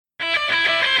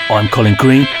I'm Colin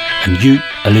Green, and you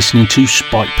are listening to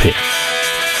Spike Pit,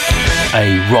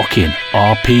 a rockin'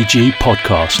 RPG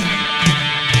podcast.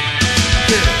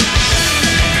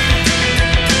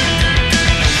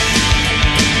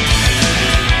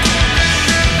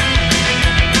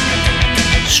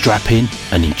 Strap in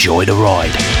and enjoy the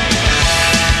ride.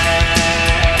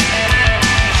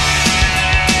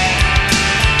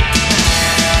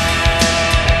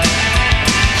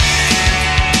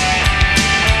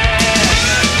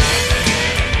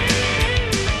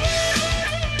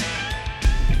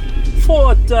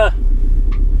 Thought I'd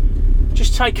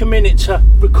just take a minute to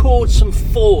record some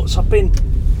thoughts. I've been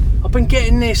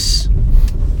getting this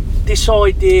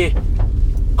idea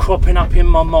cropping up in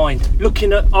my mind,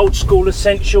 looking at old school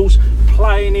essentials,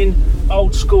 playing in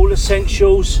old school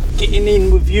essentials, getting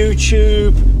in with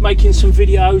YouTube, making some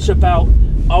videos about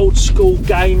old school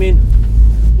gaming,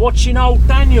 watching old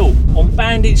Daniel on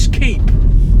Bandit's Keep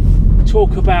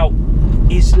talk about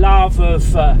his love of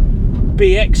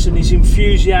BX and his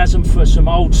enthusiasm for some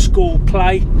old school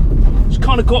play. It's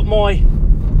kind of got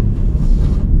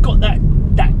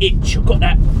that itch. I've got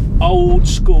that old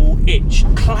school itch,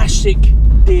 classic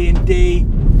D&D.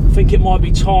 I think it might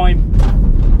be time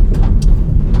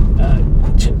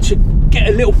to get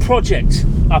a little project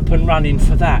up and running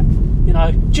for that, you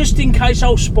know, just in case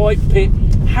old Spike Pit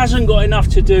hasn't got enough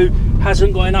to do,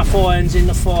 hasn't got enough irons in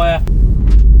the fire.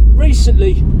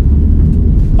 Recently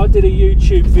I did a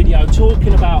YouTube video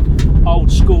talking about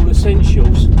old school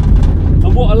essentials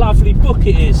and what a lovely book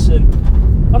it is,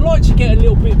 and I'd like to get a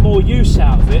little bit more use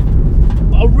out of it,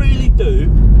 but I really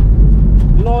do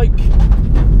like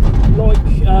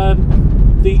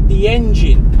the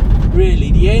engine,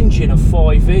 really, the engine of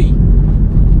 5e.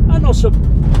 I'm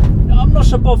not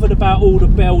so bothered about all the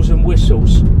bells and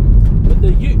whistles, but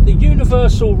the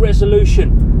universal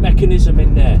resolution mechanism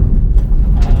in there,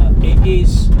 it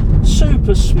is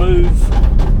super smooth.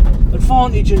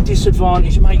 Advantage and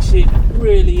disadvantage makes it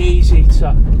really easy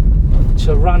to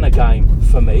run a game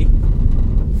for me,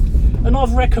 and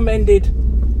I've recommended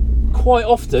quite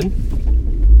often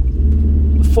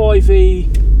 5e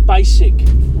basic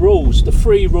rules, the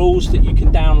free rules that you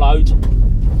can download,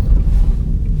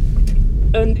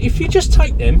 and if you just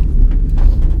take them,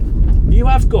 you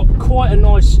have got quite a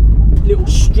nice little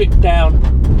stripped down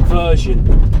version.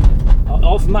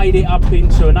 I've made it up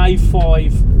into an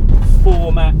A5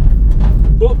 format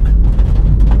book,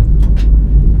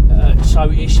 so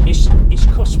it's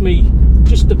cost me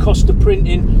just the cost of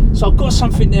printing, so I've got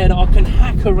something there that I can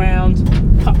hack around,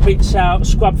 cut bits out,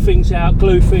 scrub things out,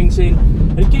 glue things in,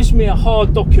 and it gives me a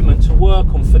hard document to work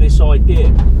on for this idea.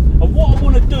 And what I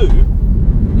want to do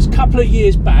is, a couple of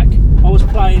years back I was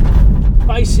playing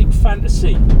basic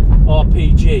fantasy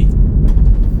RPG,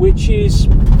 which is,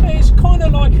 it's kind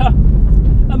of like a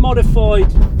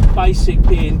modified basic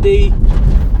D&D.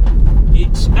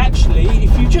 It's actually,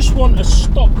 if you just want a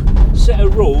stock set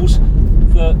of rules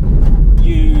that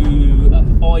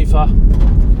either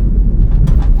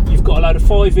you've got a load of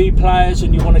 5e players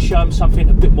and you want to show them something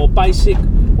a bit more basic,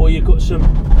 or you've got some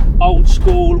old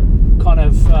school kind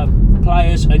of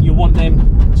players and you want them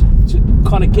to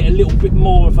kind of get a little bit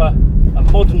more of a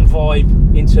modern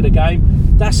vibe into the game,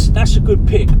 that's a good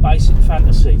pick, basic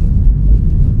fantasy.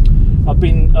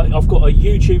 I've got a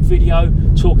YouTube video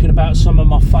talking about some of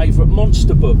my favourite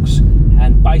monster books,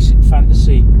 and basic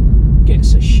fantasy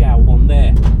gets a shout on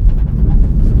there.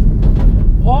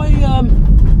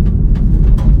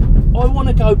 I want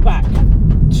to go back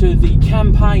to the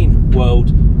campaign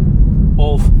world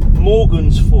of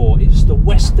Morgansfort. It's the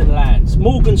Westernlands.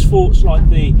 Morgansfort's like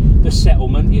the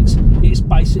settlement. It's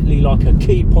basically like a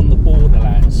keep on the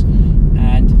borderlands,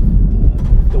 and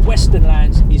the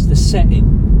Westernlands is the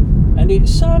setting. And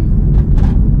it's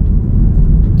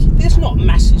there's not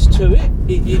masses to it.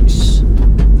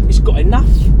 It's got enough.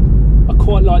 I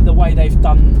quite like the way they've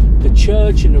done the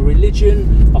church and the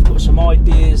religion. I've got some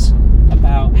ideas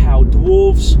about how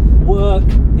dwarves work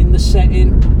in the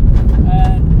setting,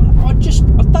 and I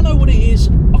don't know what it is.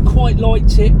 I quite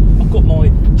liked it. I've got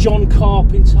my John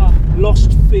Carpenter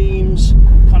Lost Themes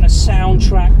kind of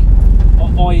soundtrack.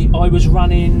 I was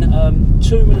running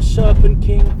Tomb of the Serpent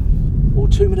King, or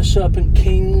Tomb of the Serpent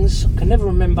Kings. I can never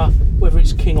remember whether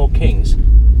it's King or Kings,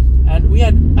 and we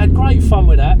had great fun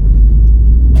with that.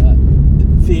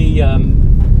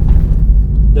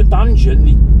 The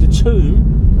dungeon, the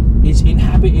tomb, is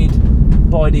inhabited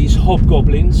by these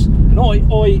hobgoblins, and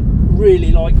I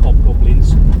really like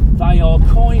hobgoblins. They are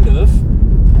kind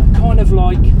of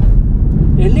like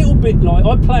a little bit like,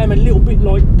 I play them a little bit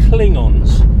like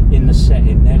Klingons in the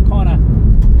setting. They're kind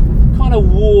of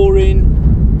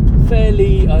warring,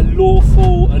 fairly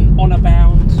lawful and honour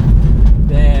bound.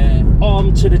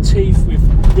 to the teeth with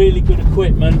really good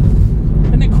equipment,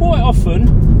 and then quite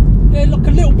often they're like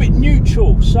a little bit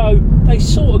neutral, so they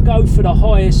sort of go for the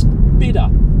highest bidder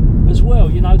as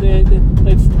well. You know,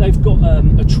 they've got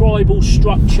a tribal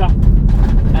structure,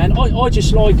 and I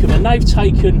just like them. And they've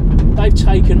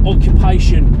taken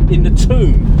occupation in the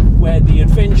tomb where the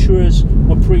adventurers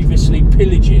were previously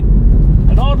pillaging.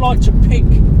 And I'd like to pick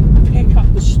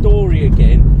up the story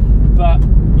again, but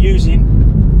using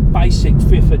basic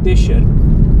 5th edition.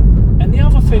 And the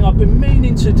other thing I've been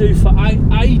meaning to do for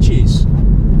ages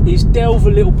is delve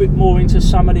a little bit more into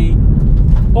some of the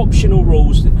optional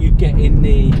rules that you get in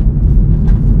the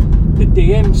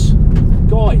DM's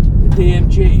guide, the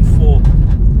DMG for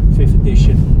 5th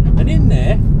edition. And in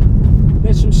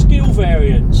there's some skill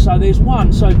variants. So there's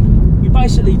one, so you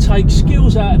basically take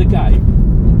skills out of the game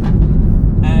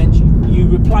and you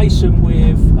replace them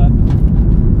with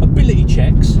ability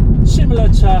checks, similar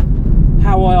to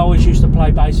how I always used to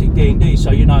play basic D&D.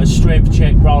 So, you know, a strength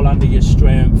check, roll under your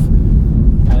strength.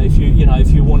 If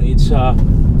you wanted to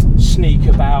sneak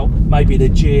about, maybe the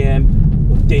GM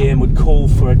or DM would call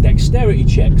for a dexterity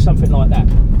check, something like that.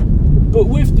 But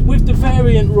with the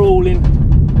variant rule in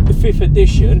the 5th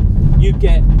edition, you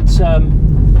get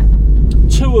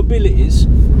 2 abilities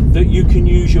that you can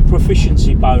use your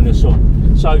proficiency bonus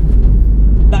on. So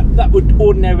that would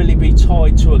ordinarily be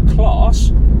tied to a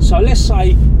class. So let's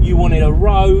say you wanted a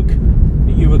rogue,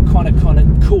 you were kind of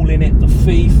calling it the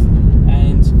thief,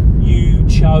 and you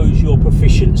chose your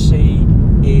proficiency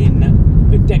in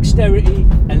dexterity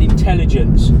and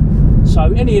intelligence.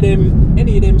 So any of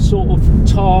them sort of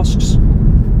tasks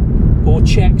or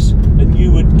checks, and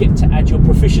you would get to add your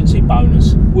proficiency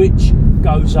bonus, which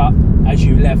goes up as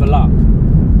you level up.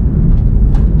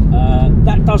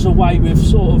 That does away with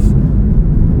sort of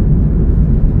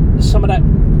some of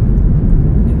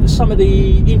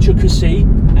the intricacy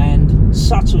and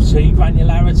subtlety,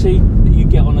 granularity that you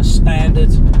get on a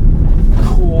standard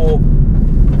core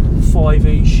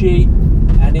 5e sheet,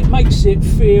 and it makes it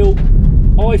feel,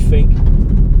 I think,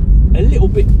 a little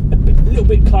bit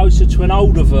closer to an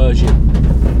older version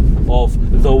of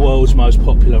the world's most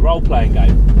popular role-playing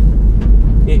game.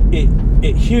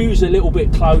 It hews a little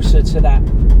bit closer to that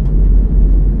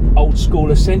old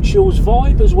school Essentials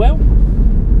vibe as well.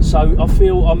 So I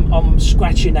feel I'm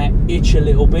scratching that itch a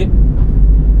little bit.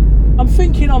 I'm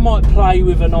thinking I might play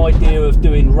with an idea of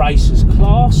doing Racer's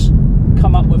class,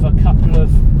 come up with a couple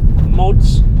of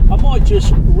mods. I might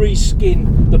just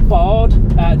reskin the Bard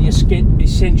out of the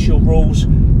essential rules,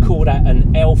 call that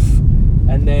an elf,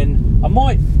 and then I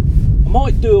might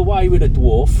do away with a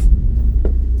dwarf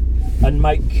and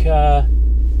make a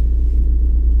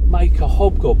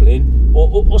hobgoblin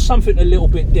or something a little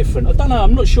bit different. I don't know,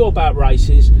 I'm not sure about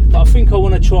races, but I think I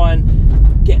want to try and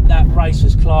get that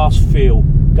Racer's class feel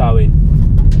going.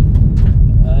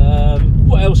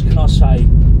 What else can I say?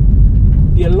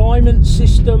 The alignment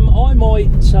system, I might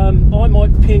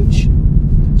pinch.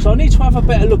 So I need to have a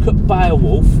better look at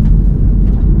Beowulf,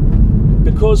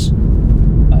 because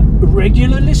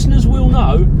regular listeners will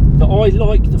know that I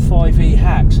like the 5e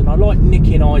hacks and I like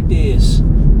nicking ideas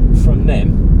from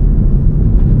them.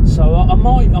 So I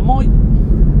might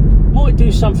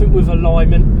do something with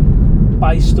alignment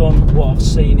based on what I've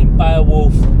seen in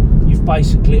Beowulf. You've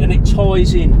basically, and it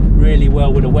ties in really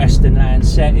well with the Westernlands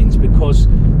settings, because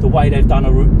the way they've done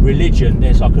a religion,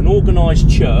 there's like an organised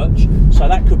church, so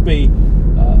that could be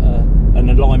an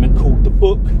alignment called the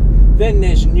book. Then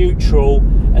there's neutral,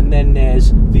 and then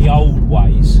there's the old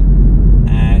ways,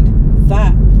 and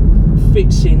that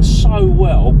fits in so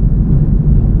well.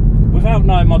 Without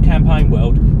knowing my campaign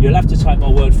world, you'll have to take my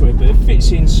word for it, but it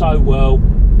fits in so well.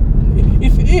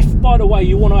 If by the way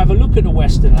you want to have a look at the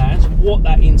Westernlands, what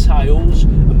that entails,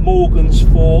 Morgan's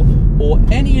Fort, or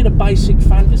any of the basic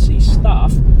fantasy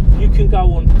stuff, you can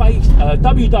go on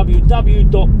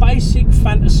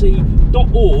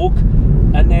www.basicfantasy.org,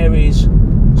 and there is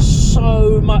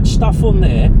so much stuff on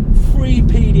there, free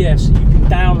PDFs that you can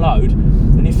download.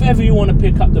 And if ever you want to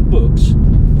pick up the books,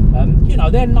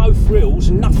 they're no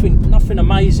frills, nothing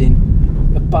amazing,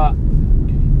 but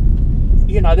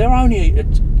they're only a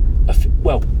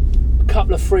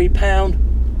couple of £3,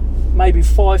 maybe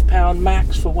 £5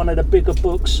 max for one of the bigger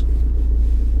books,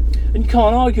 and you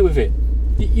can't argue with it.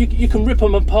 You can rip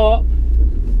them apart,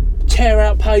 tear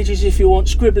out pages if you want,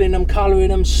 scribbling them, colouring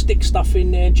them, stick stuff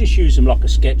in there, just use them like a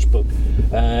sketchbook.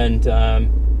 And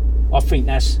I think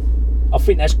that's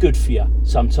good for you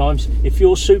sometimes. If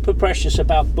you're super precious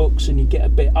about books and you get a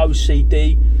bit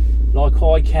OCD like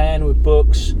I can with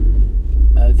books,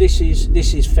 this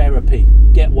is therapy.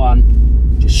 Get one,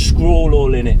 just scrawl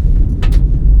all in it,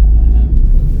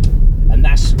 and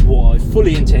that's what I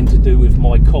fully intend to do with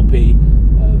my copy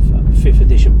of 5th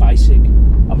edition Basic.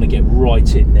 I'm going to get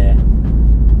right in there,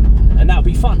 and that'll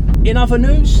be fun. In other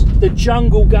news, the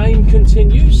jungle game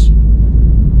continues,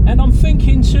 and I'm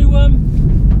thinking to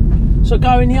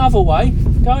going the other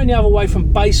way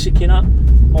from basicing up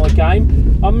my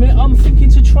game. I'm thinking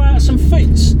to try out some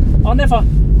feats. I never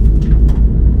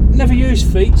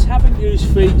used feats, haven't used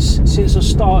feats since I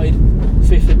started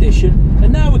 5th edition,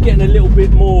 and now we're getting a little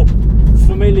bit more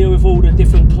familiar with all the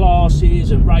different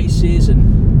classes and races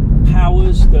and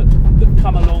powers that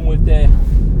come along with their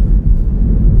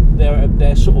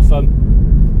sort of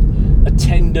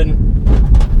attendant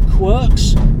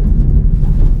quirks.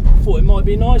 Thought it might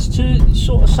be nice to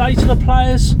sort of say to the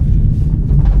players,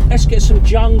 let's get some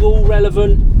jungle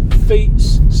relevant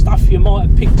feats, stuff you might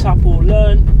have picked up or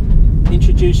learned,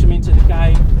 introduce them into the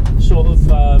game, sort of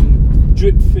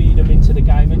drip feed them into the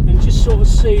game, and just sort of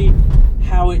see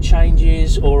how it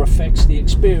changes or affects the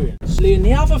experience. And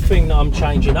the other thing that I'm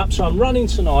changing up, so I'm running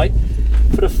tonight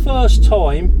for the first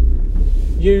time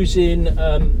using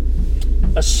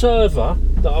a server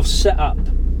that I've set up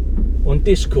on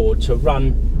Discord to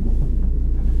run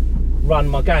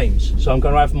my games. So I'm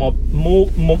going to have my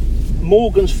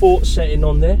Morgan's Fort setting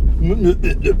on there.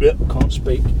 Can't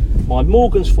speak. My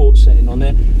Morgan's Fort setting on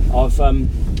there.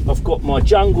 I've got my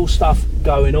jungle stuff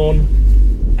going on,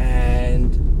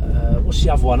 and what's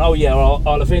the other one? Oh yeah,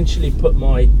 I'll eventually put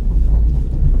my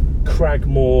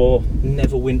Cragmore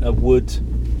Neverwinter Wood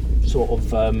sort of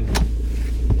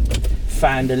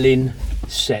Fandolin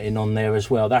setting on there as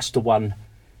well. That's the one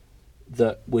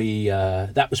that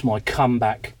that was my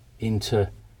comeback into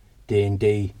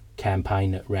D&D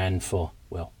campaign that ran for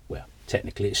well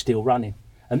technically it's still running,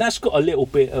 and that's got a little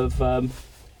bit of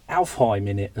Alfheim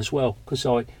in it as well, because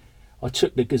I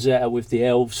took the Gazetta with the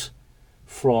elves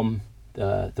from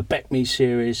the Beckme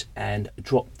series and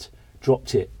dropped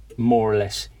it more or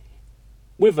less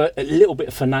with a little bit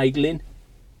of finagling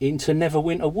into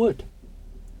Neverwinter Wood.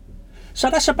 So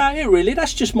that's about it really.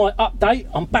 That's just my update.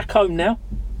 I'm back home now.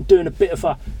 I'm doing a bit of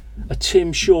a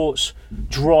Tim Short's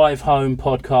drive home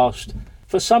podcast.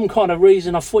 For some kind of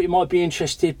reason I thought you might be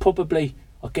interested. Probably,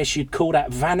 I guess you'd call that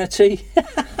vanity.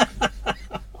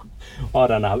 I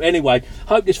don't know. Anyway,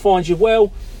 hope this finds you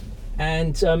well.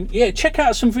 And check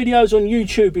out some videos on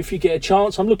YouTube if you get a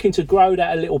chance. I'm looking to grow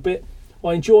that a little bit.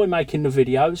 I enjoy making the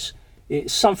videos.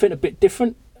 It's something a bit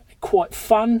different, quite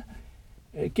fun.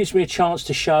 It gives me a chance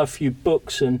to show a few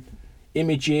books and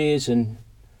images, and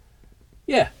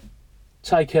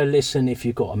take a listen if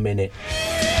you've got a minute.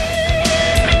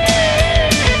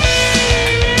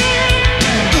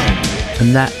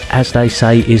 And that, as they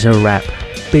say, is a wrap.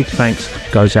 Big thanks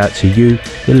goes out to you,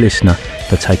 the listener,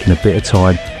 for taking a bit of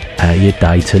time out of your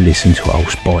day to listen to old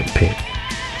Spike Pit.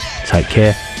 Take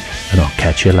care, and I'll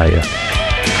catch you later.